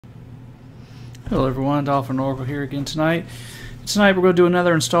Hello everyone, Dolphin Oracle here again tonight. Tonight we're going to do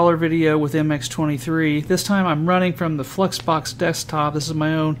another installer video with MX23. This time I'm running from the Fluxbox desktop. This is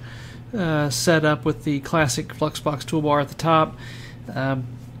my own setup with the classic Fluxbox toolbar at the top.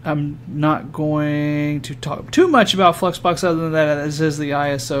 I'm not going to talk too much about Fluxbox other than that this is the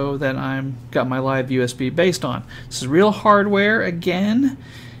ISO that I'm got my live USB based on. This is real hardware again.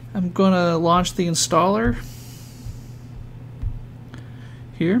 I'm going to launch the installer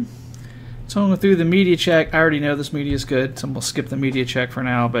here. So I'm going to go through the media check. I already know this media is good, so I'm going to skip the media check for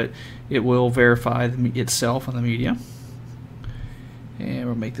now, but it will verify itself on the media. And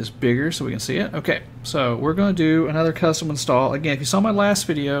we'll make this bigger so we can see it. Okay, so we're going to do another custom install. Again, if you saw my last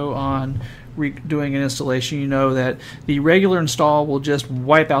video on doing an installation, you know that the regular install will just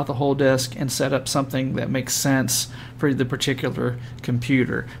wipe out the whole disk and set up something that makes sense for the particular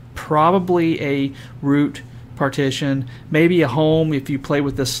computer. Probably a root partition, maybe a home if you play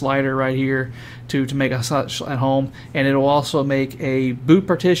with this slider right here to make a such at home, and it will also make a boot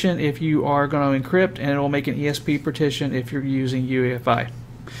partition if you are going to encrypt, and it will make an ESP partition if you're using UEFI.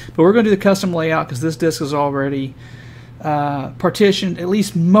 But we're going to do the custom layout because this disk is already partitioned, at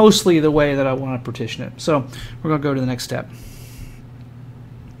least mostly the way that I want to partition it. So we're going to go to the next step.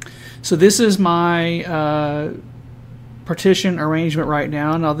 So this is my partition arrangement right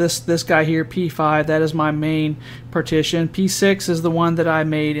now. Now this guy here, P5, that is my main partition. P6 is the one that I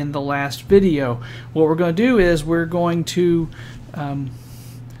made in the last video. What we're going to do is we're going to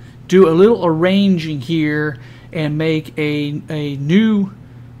do a little arranging here and make a new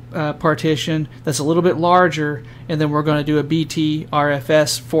partition that's a little bit larger, and then we're going to do a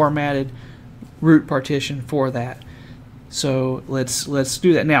BTRFs formatted root partition for that. So let's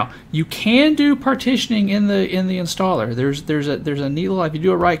do that. Now you can do partitioning in the installer. There's a neat little, if you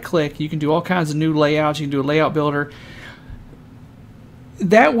do a right click, you can do all kinds of new layouts. You can do a layout builder.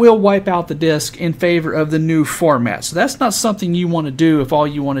 That will wipe out the disk in favor of the new format. So that's not something you want to do if all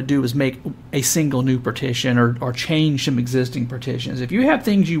you want to do is make a single new partition or change some existing partitions. If you have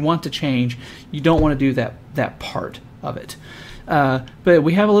things you want to change, you don't want to do that part of it. But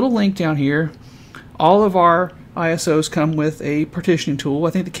we have a little link down here. All of our ISOs come with a partitioning tool.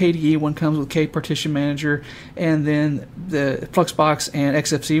 I think the KDE one comes with K Partition Manager, and then the Fluxbox and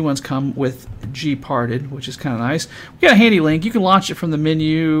XFC ones come with Gparted, which is kind of nice. We got a handy link. You can launch it from the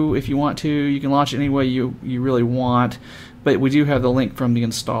menu if you want to. You can launch it any way you really want, but we do have the link from the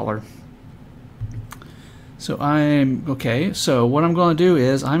installer. So so what I'm going to do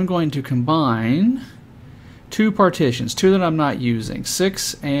is I'm going to combine two partitions, two that I'm not using,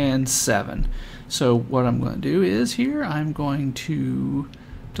 6 and 7. So what I'm going to do is here I'm going to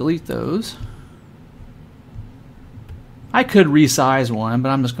delete those. I could resize one, but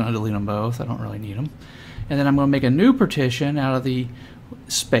I'm just going to delete them both. I don't really need them. And then I'm going to make a new partition out of the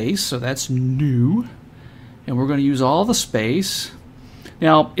space, so that's new. And we're going to use all the space.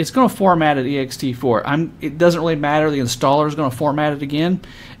 Now it's going to format it ext4. It doesn't really matter. The installer is going to format it again,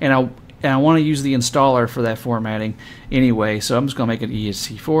 and I want to use the installer for that formatting anyway. So I'm just going to make it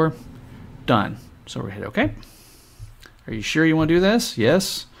ext4. Done. So we hit OK. Are you sure you want to do this?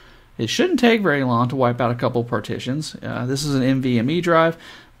 Yes. It shouldn't take very long to wipe out a couple partitions. This is an NVMe drive,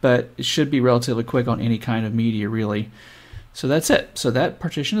 but it should be relatively quick on any kind of media, really. So that's it. So that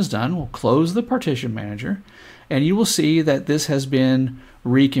partition is done. We'll close the partition manager, and you will see that this has been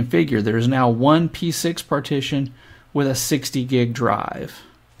reconfigured. There is now one P6 partition with a 60 gig drive.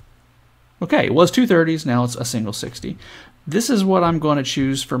 Okay, it was 230s, now it's a single 60. This is what I'm going to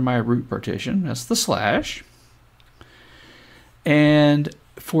choose for my root partition. That's the slash. And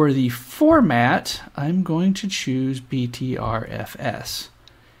for the format, I'm going to choose BTRFs.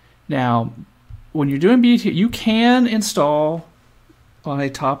 Now, when you're doing BT, you can install on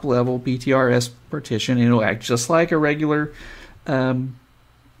a top level BTRFs partition, and it'll act just like a regular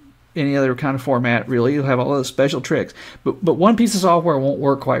any other kind of format, really. You'll have all those special tricks. But one piece of software won't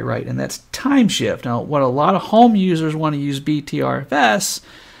work quite right, and that's timeshift. Now, what a lot of home users want to use BTRFs,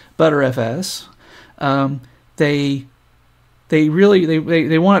 BTRFs, they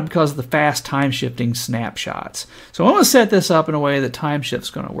want it because of the fast time shifting snapshots. So I'm going to set this up in a way that timeshift is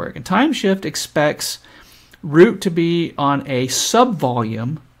going to work. And timeshift expects root to be on a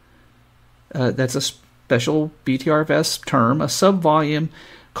subvolume. That's a special BTRFs term, a subvolume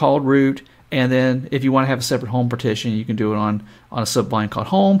called root, and then if you want to have a separate home partition, you can do it on a subvolume called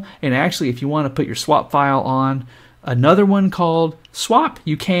home. And actually, if you want to put your swap file on another one called swap,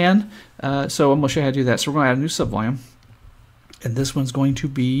 you can. So I'm going to show you how to do that. So we're going to add a new subvolume, and this one's going to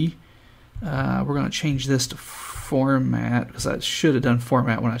be, we're going to change this to format, because I should have done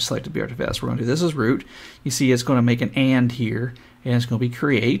format when I selected BTRFs. We're going to do this as root. You see it's going to make an and here, and it's going to be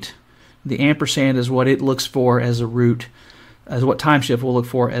create. The ampersand is what it looks for as a root, as what timeshift will look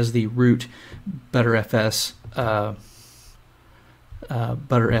for as the root BTRFs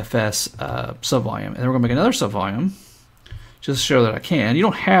subvolume. And then we're going to make another subvolume just to show that I can. You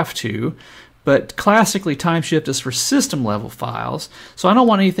don't have to, but classically timeshift is for system level files. So I don't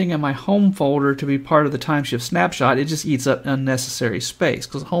want anything in my home folder to be part of the timeshift snapshot. It just eats up unnecessary space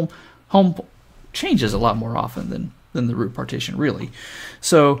because home changes a lot more often than the root partition, really.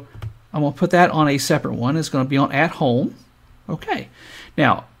 So I'm going to put that on a separate one. It's going to be on at home. Okay.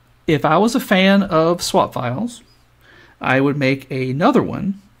 Now, if I was a fan of swap files, I would make another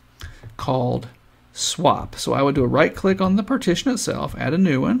one called swap. So I would do a right click on the partition itself, add a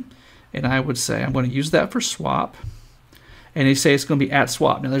new one, and I would say I'm going to use that for swap. And they say it's going to be at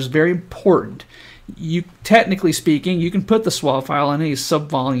swap. Now, there's very important. Technically speaking, you can put the swap file in any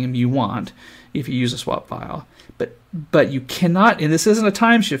subvolume you want if you use a swap file. But you cannot, and this isn't a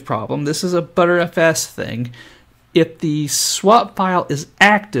timeshift problem, this is a BTRFs thing. If the swap file is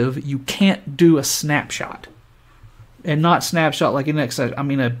active, you can't do a snapshot. And not snapshot like an I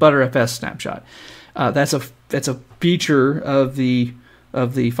mean a BTRFs snapshot. That's a feature of the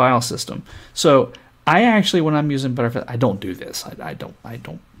file system. So I actually, when I'm using BTRFs, I don't do this. I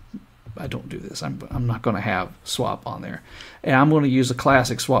don't do this. I'm not going to have swap on there, and I'm going to use a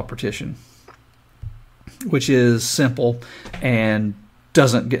classic swap partition, which is simple and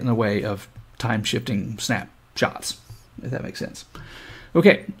doesn't get in the way of time shifting snapshots, if that makes sense.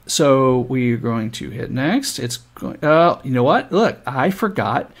 Okay, so we're going to hit next. It's going, you know what? Look, I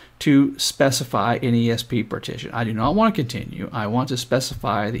forgot to specify an ESP partition. I do not want to continue. I want to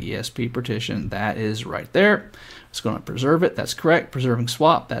specify the ESP partition. That is right there. It's going to preserve it. That's correct. Preserving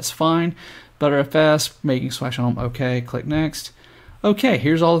swap. That's fine. BTRFs, making /home. Okay, click next. Okay,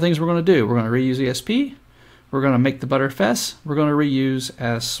 here's all the things we're going to do. We're going to reuse ESP. We're going to make the BTRFs. We're going to reuse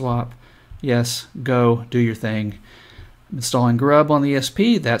as swap. Yes, go, do your thing. Installing grub on the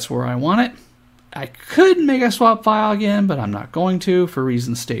ESP, that's where I want it. I could make a swap file again, but I'm not going to for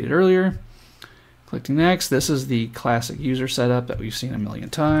reasons stated earlier. Clicking next. This is the classic user setup that we've seen a million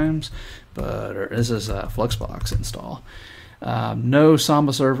times, but this is a Fluxbox install. No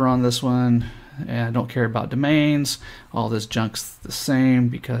Samba server on this one, and I don't care about domains. All this junk's the same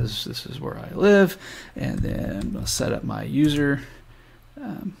because this is where I live. And then I'm going to set up my user.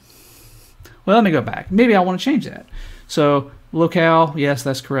 Well, let me go back. Maybe I want to change that. So locale, yes,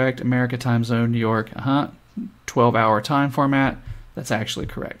 that's correct. America time zone, New York, 12-hour time format. That's actually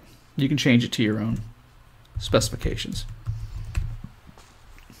correct. You can change it to your own specifications.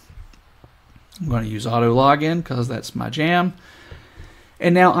 I'm going to use auto login because that's my jam.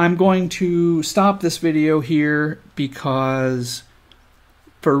 And now I'm going to stop this video here because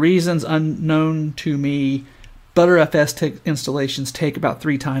for reasons unknown to me, BTRFs installations take about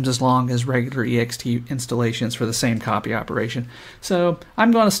 3 times as long as regular ext installations for the same copy operation. So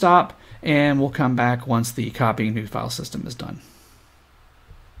I'm going to stop and we'll come back once the copying new file system is done.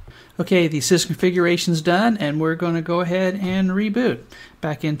 Okay, the system configuration is done and we're going to go ahead and reboot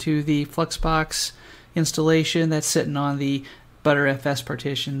back into the Fluxbox installation that's sitting on the BTRFs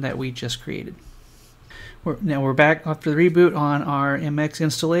partition that we just created. Now we're back after the reboot on our MX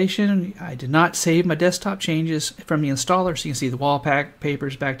installation. I did not save my desktop changes from the installer, so you can see the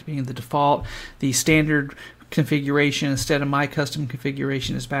wallpapers back to being the default. The standard configuration instead of my custom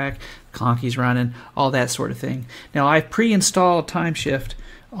configuration is back. Conky's running, all that sort of thing. Now I've pre-installed timeshift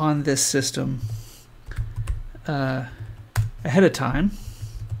on this system ahead of time,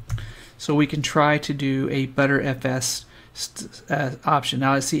 so we can try to do a BTRFs option.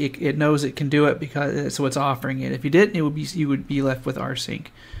 Now see, it knows it can do it because so it's offering it. If you didn't, you would be left with rsync.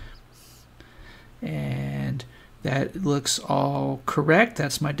 And that looks all correct.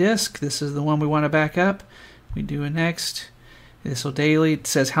 That's my disk. This is the one we want to back up. We do a next. This will daily. It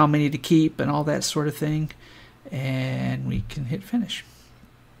says how many to keep and all that sort of thing. And we can hit finish.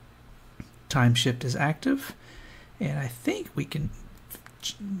 Timeshift is active, and I think we can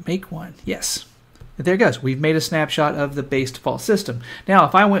make one. Yes. There it goes. We've made a snapshot of the base default system. Now,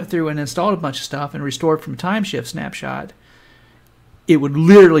 if I went through and installed a bunch of stuff and restored from a timeshift snapshot, it would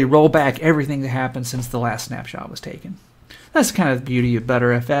literally roll back everything that happened since the last snapshot was taken. That's kind of the beauty of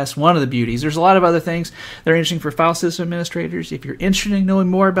BTRFs. One of the beauties. There's a lot of other things that are interesting for file system administrators. If you're interested in knowing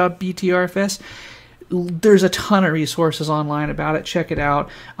more about BTRFs, there's a ton of resources online about it. Check it out.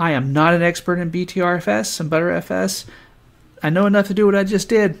 I am not an expert in BTRFs and BTRFs. I know enough to do what I just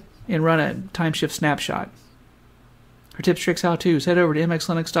did and run a timeshift snapshot. For tips, tricks, how-tos, head over to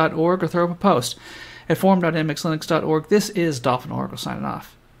mxlinux.org or throw up a post at forum.mxlinux.org. This is Dolphin Oracle signing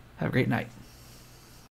off. Have a great night.